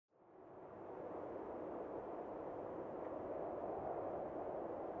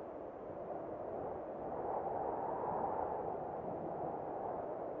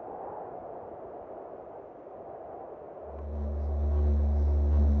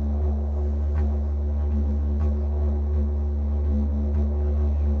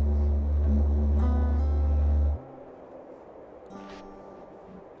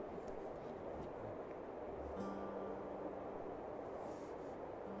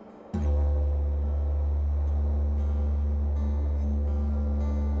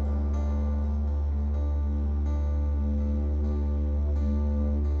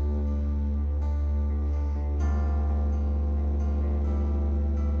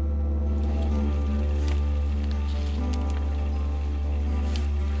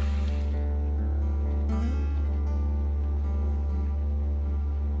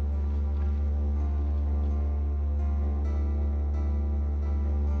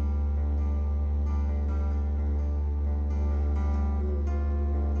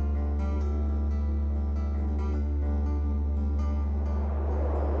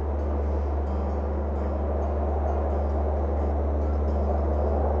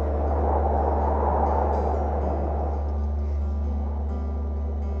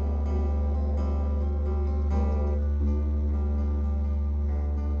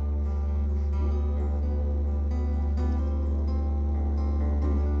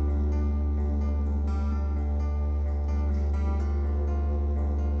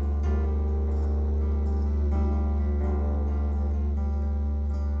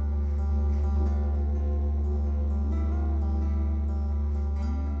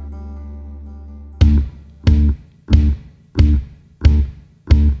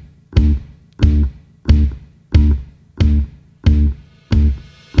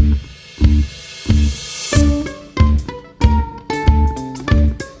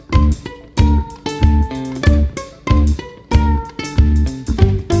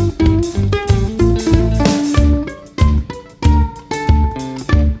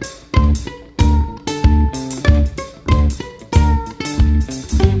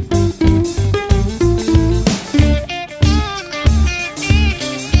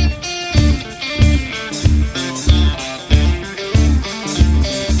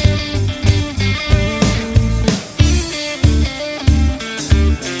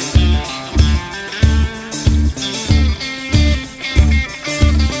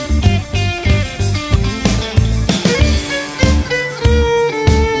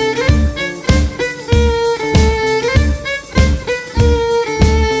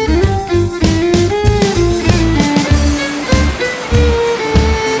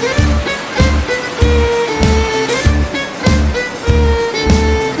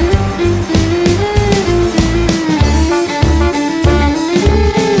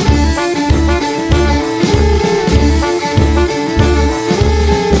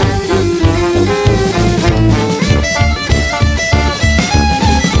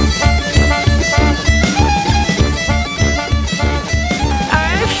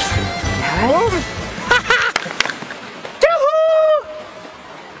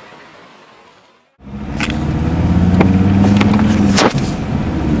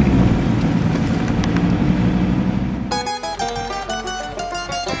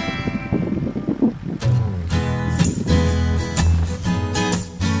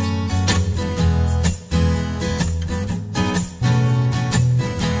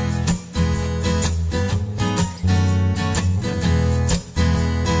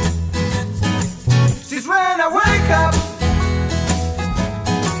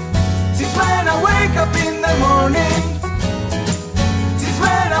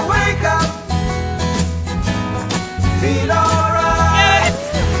feel alright.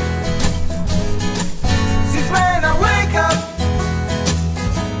 Since when I wake up,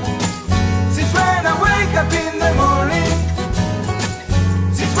 since when I wake up in the morning,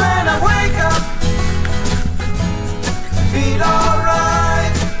 since when I wake up, feel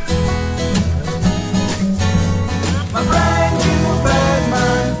alright. My brand new bad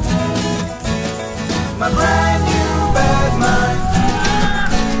mind, my brand new bad mind,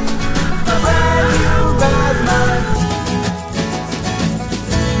 my brand new bad mind.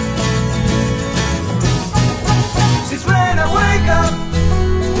 Since when I wake up,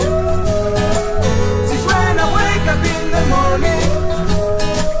 since when I wake up in the morning,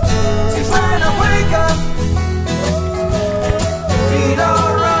 since when I wake up, feel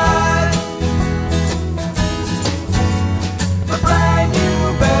alright. My brand new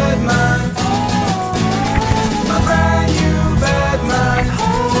bad mind, my brand new bad mind,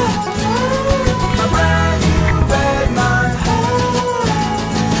 my brand new bad mind.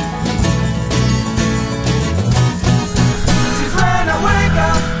 Since when I wake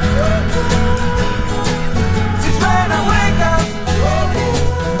up, since when I wake up,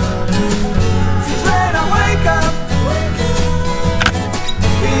 since when I wake up,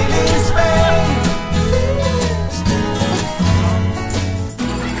 feeling Spain.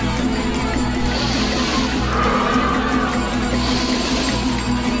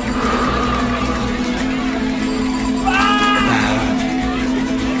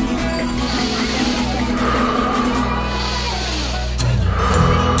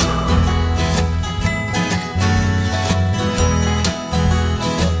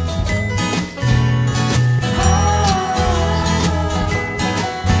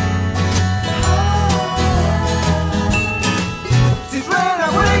 Since when I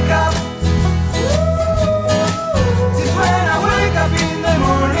wake up, since when I wake up in the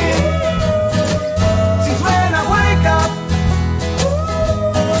morning, since when I wake up,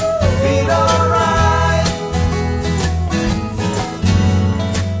 feel alright.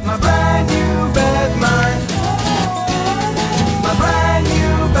 My brand new bad mind, my brand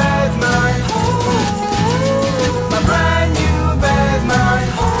new bad mind, my brand new bad mind.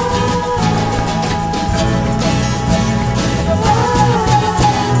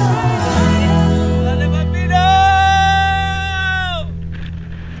 Dale bambino!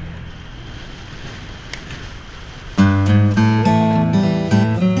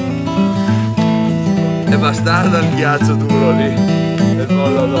 È bastardo il ghiaccio duro lì, e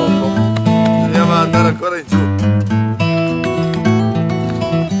molla dopo. Dobbiamo andare ancora in giù.